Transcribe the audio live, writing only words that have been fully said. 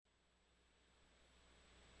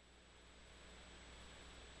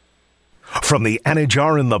From the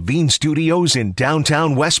Anajar and Levine Studios in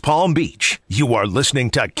downtown West Palm Beach, you are listening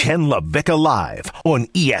to Ken LaVicka Live on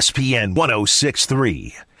ESPN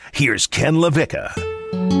 106.3. Here's Ken LaVicka.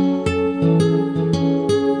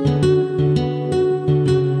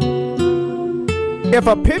 If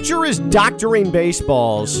a pitcher is doctoring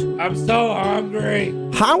baseballs, I'm so hungry.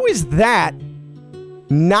 How is that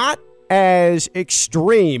not as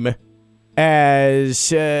extreme as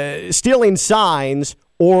stealing signs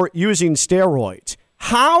or using steroids?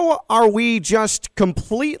 How are we just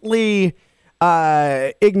completely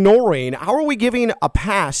ignoring? How are we giving a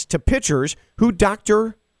pass to pitchers who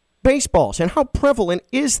doctor baseballs? And how prevalent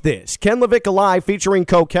is this? Ken LaVicka Live featuring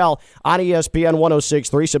Coquel on ESPN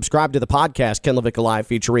 106.3. Subscribe to the podcast, Ken LaVicka Live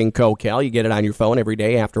featuring Coquel. You get it on your phone every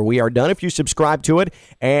day after we are done. If you subscribe to it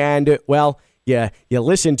and, well, you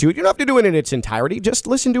listen to it. You don't have to do it in its entirety. Just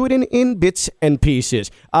listen to it in bits and pieces.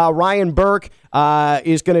 Ryan Burke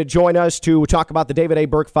is going to join us to talk about the David A.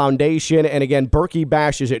 Burke Foundation. And again, Berkey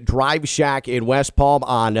Bash is at Drive Shack in West Palm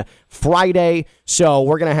on Friday. So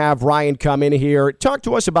we're going to have Ryan come in here, talk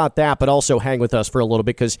to us about that, but also hang with us for a little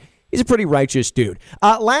bit because he's a pretty righteous dude.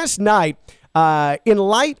 Last night, in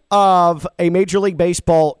light of a Major League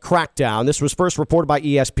Baseball crackdown, this was first reported by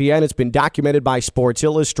ESPN. It's been documented by Sports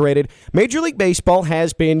Illustrated. Major League Baseball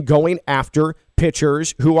has been going after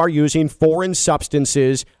pitchers who are using foreign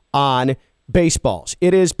substances on baseballs.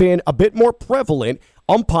 It has been a bit more prevalent.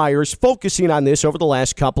 Umpires focusing on this over the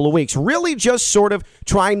last couple of weeks, really just sort of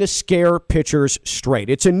trying to scare pitchers straight.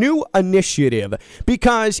 It's a new initiative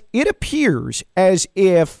because it appears as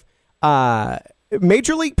if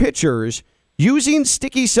Major League pitchers using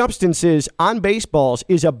sticky substances on baseballs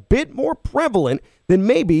is a bit more prevalent than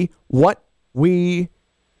maybe what we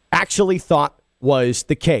actually thought was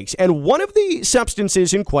the case. And one of the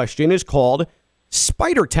substances in question is called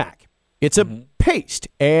spider tack. It's a paste.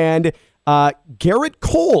 And Gerrit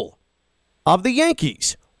Cole of the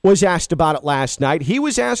Yankees was asked about it last night. He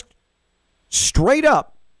was asked straight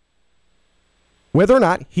up whether or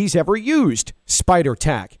not he's ever used spider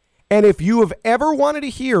tack. And if you have ever wanted to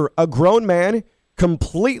hear a grown man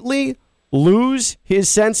completely lose his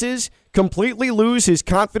senses, completely lose his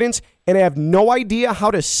confidence, and have no idea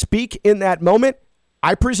how to speak in that moment,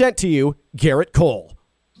 I present to you Gerrit Cole.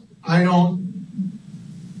 I don't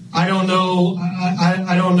know.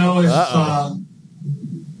 I don't know if I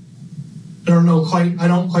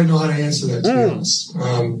don't quite know how to answer that, to be honest.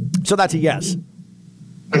 So that's a yes.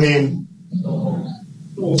 I mean,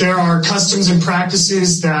 there are customs and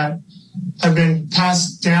practices that have been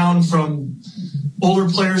passed down from older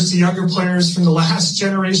players to younger players, from the last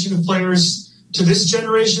generation of players to this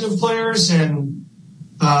generation of players. And,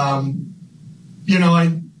 I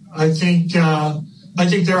think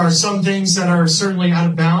there are some things that are certainly out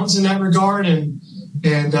of bounds in that regard. And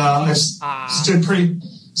I stood pretty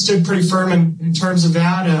firm in terms of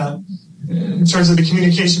that, in terms of the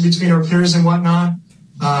communication between our peers and whatnot.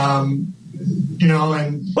 And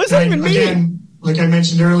what does that even mean? Again, like I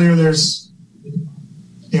mentioned earlier, there's,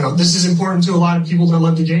 this is important to a lot of people that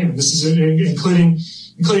love the game. This is including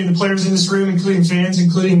the players in this room, including fans,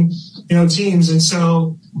 including, teams. And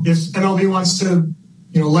so if MLB wants to,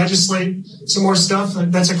 legislate some more stuff,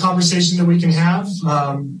 that's a conversation that we can have,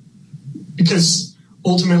 because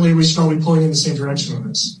ultimately we should all be pulling in the same direction on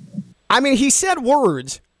this. I mean, he said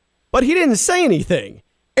words, but he didn't say anything.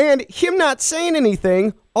 And him not saying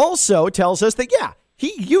anything also tells us that, yeah,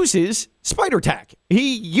 he uses spider tack.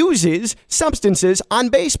 He uses substances on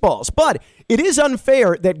baseballs. But it is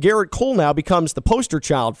unfair that Gerrit Cole now becomes the poster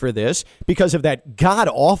child for this because of that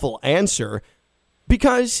god-awful answer,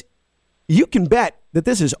 because you can bet that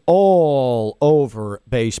this is all over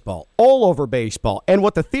baseball. All over baseball. And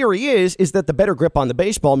what the theory is that the better grip on the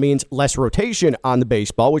baseball means less rotation on the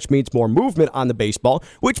baseball, which means more movement on the baseball,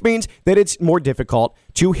 which means that it's more difficult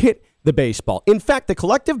to hit the baseball. In fact, the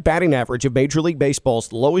collective batting average of Major League Baseball's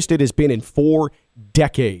the lowest it has been in 4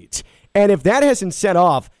 decades. And if that hasn't set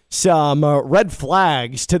off some red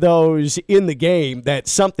flags to those in the game that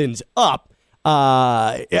something's up,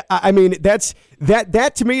 I mean, that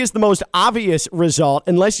to me is the most obvious result,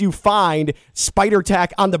 unless you find spider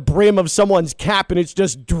tack on the brim of someone's cap and it's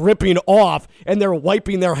just dripping off and they're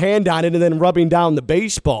wiping their hand on it and then rubbing down the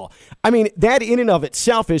baseball. I mean, that in and of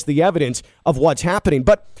itself is the evidence of what's happening.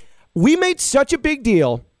 But we made such a big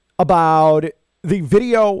deal about the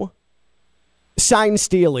video sign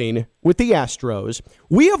stealing with the Astros.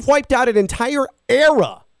 We have wiped out an entire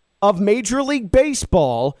era of Major League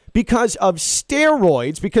Baseball because of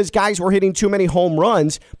steroids, because guys were hitting too many home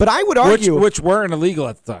runs. But I would argue... Which weren't illegal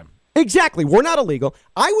at the time. Exactly. We're not illegal.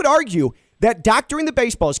 I would argue that doctoring the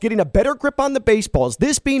baseballs, getting a better grip on the baseballs,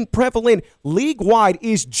 this being prevalent league-wide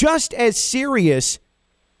is just as serious,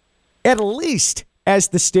 at least, as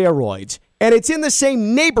the steroids. And it's in the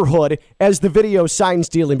same neighborhood as the video sign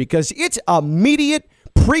stealing because it's immediate,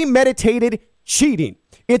 premeditated cheating.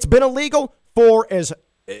 It's been illegal for as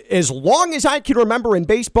long as I can remember in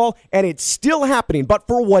baseball, and it's still happening. But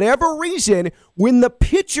for whatever reason, when the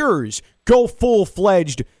pitchers go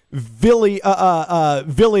full-fledged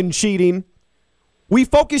villain cheating, we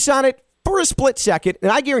focus on it for a split second,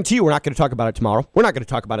 and I guarantee you we're not going to talk about it tomorrow. We're not going to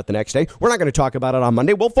talk about it the next day. We're not going to talk about it on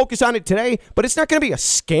Monday. We'll focus on it today, but it's not going to be a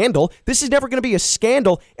scandal. This is never going to be a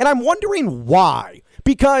scandal, and I'm wondering why.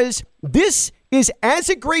 Because this is as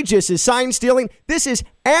egregious as sign stealing. This is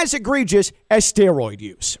as egregious as steroid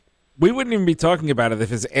use. We wouldn't even be talking about it if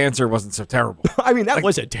his answer wasn't so terrible. I mean, that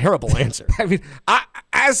was a terrible answer. I mean,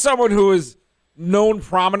 as someone who is known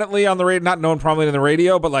prominently on the radio, not known prominently in the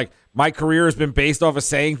radio, but like my career has been based off of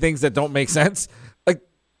saying things that don't make sense. Like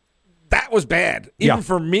that was bad. Even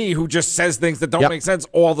for me who just says things that don't make sense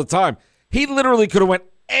all the time. He literally could have went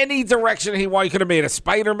any direction he wanted. He could have made a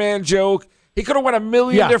Spider-Man joke. He could have went a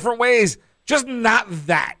million different ways. Just not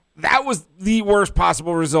that. That was the worst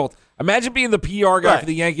possible result. Imagine being the PR guy for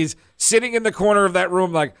the Yankees sitting in the corner of that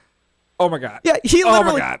room like, oh, my God. Yeah, he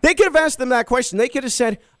literally, they could have asked them that question. They could have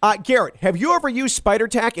said, Gerrit, have you ever used Spider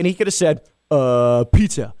Tack? And he could have said,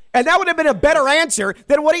 pizza. And that would have been a better answer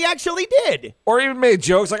than what he actually did. Or even made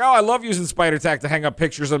jokes like, oh, I love using Spider Tack to hang up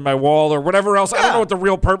pictures on my wall or whatever else. I don't know what the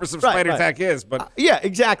real purpose of Spider Tack is. But yeah,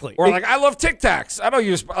 exactly. Or like, I love Tic Tacs. I don't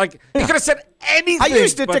use, like, he could have said anything. I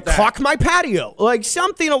used it to caulk my patio. Like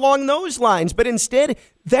something along those lines. But instead,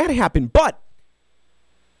 that happened. But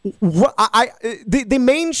the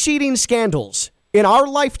main cheating scandals in our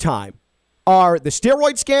lifetime are the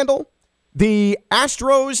steroid scandal, the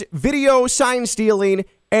Astros video sign stealing,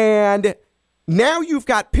 and now you've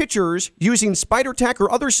got pitchers using Spider Tack or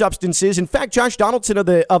other substances. In fact, Josh Donaldson of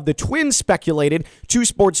the Twins speculated to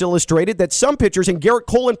Sports Illustrated that some pitchers, and Gerrit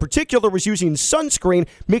Cole in particular, was using sunscreen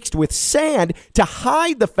mixed with sand to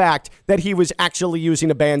hide the fact that he was actually using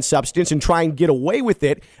a banned substance and try and get away with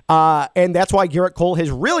it. And that's why Gerrit Cole has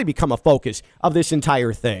really become a focus of this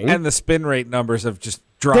entire thing. And the spin rate numbers have just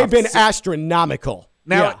dropped. They've been astronomical.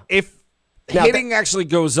 Now, if hitting actually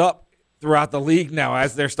goes up throughout the league now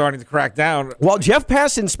as they're starting to crack down. Well, Jeff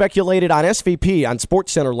Passan speculated on SVP on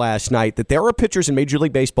SportsCenter last night that there are pitchers in Major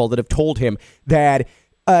League Baseball that have told him that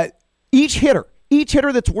each hitter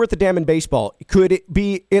that's worth a damn in baseball could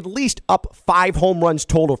be at least up 5 home runs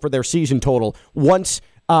total for their season total once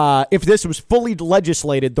if this was fully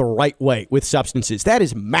legislated the right way with substances. That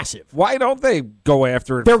is massive. Why don't they go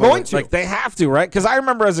after it? They're going to. Like, they have to, right? Because I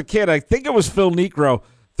remember as a kid, I think it was Phil Necro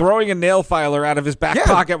throwing a nail filer out of his back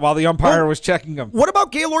pocket while the umpire was checking him. What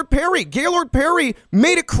about Gaylord Perry? Gaylord Perry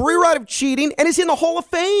made a career out of cheating and is in the Hall of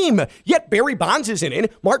Fame. Yet Barry Bonds isn't in,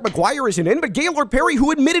 Mark McGwire isn't in, but Gaylord Perry,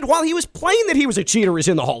 who admitted while he was playing that he was a cheater, is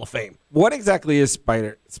in the Hall of Fame. What exactly is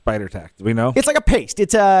Spider Tack? Do we know? It's like a paste.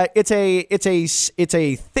 It's a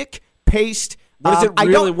thick paste. What is it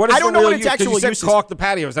really? I don't know what its actual use is. You said caulk the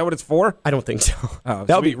patio. Is that what it's for? I don't think so. Oh,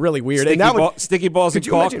 that would be really weird. Sticky balls and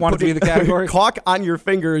caulk wanted to be the category? Caulk on your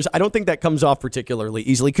fingers. I don't think that comes off particularly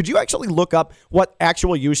easily. Could you actually look up what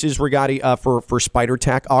actual uses, Rigatti, for Spider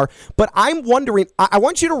Tack are? But I'm wondering, I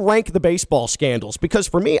want you to rank the baseball scandals, because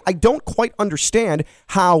for me, I don't quite understand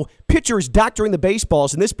how pitchers doctoring the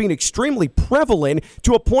baseballs, and this being extremely prevalent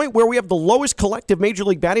to a point where we have the lowest collective Major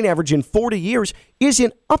League batting average in 40 years,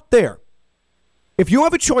 isn't up there. If you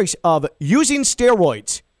have a choice of using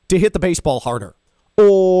steroids to hit the baseball harder,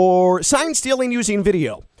 or sign stealing using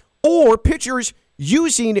video, or pitchers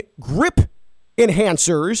using grip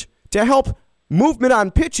enhancers to help movement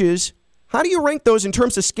on pitches, how do you rank those in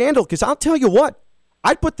terms of scandal? Because I'll tell you what,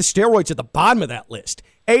 I'd put the steroids at the bottom of that list.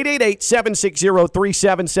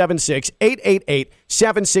 888-760-3776,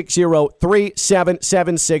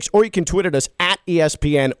 888-760-3776, or you can tweet at us at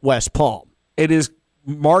ESPN West Palm. It is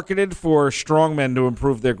marketed for strongmen to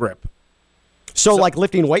improve their grip. So like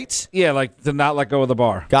lifting weights? Yeah, like to not let go of the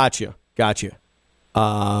bar. Gotcha.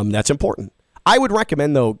 That's important. I would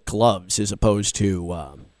recommend, though, gloves as opposed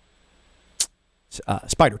to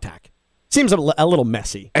Spider Tack. Seems a little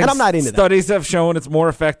messy, and I'm not into that. Studies have shown it's more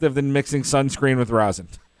effective than mixing sunscreen with rosin.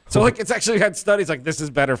 So like it's actually had studies like this is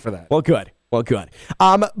better for that. Well, good.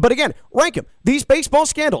 But again, rank them. These baseball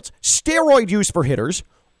scandals, steroid use for hitters,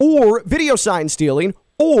 or video sign stealing,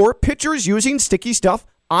 or pitchers using sticky stuff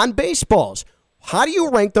on baseballs. How do you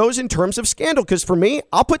rank those in terms of scandal? Because for me,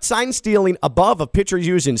 I'll put sign stealing above of pitchers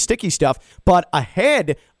using sticky stuff, but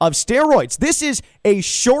ahead of steroids. This is a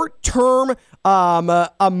short-term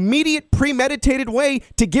immediate premeditated way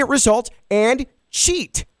to get results and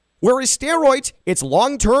cheat. Whereas steroids, it's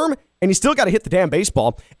long-term, and you still got to hit the damn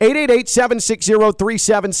baseball.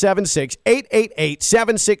 888-760-3776,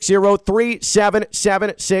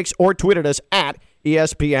 888-760-3776, or tweet at us at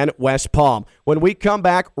ESPN West Palm. When we come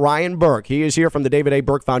back, Ryan Burke. He is here from the David A.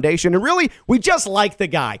 Burke Foundation, and really, we just like the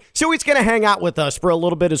guy. So he's going to hang out with us for a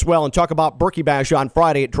little bit as well and talk about Berkey Bash on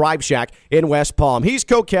Friday at Drive Shack in West Palm. He's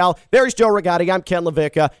Coquel. There's Joe Rigotti. I'm Ken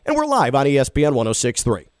LaVicka, and we're live on ESPN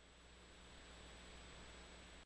 106.3.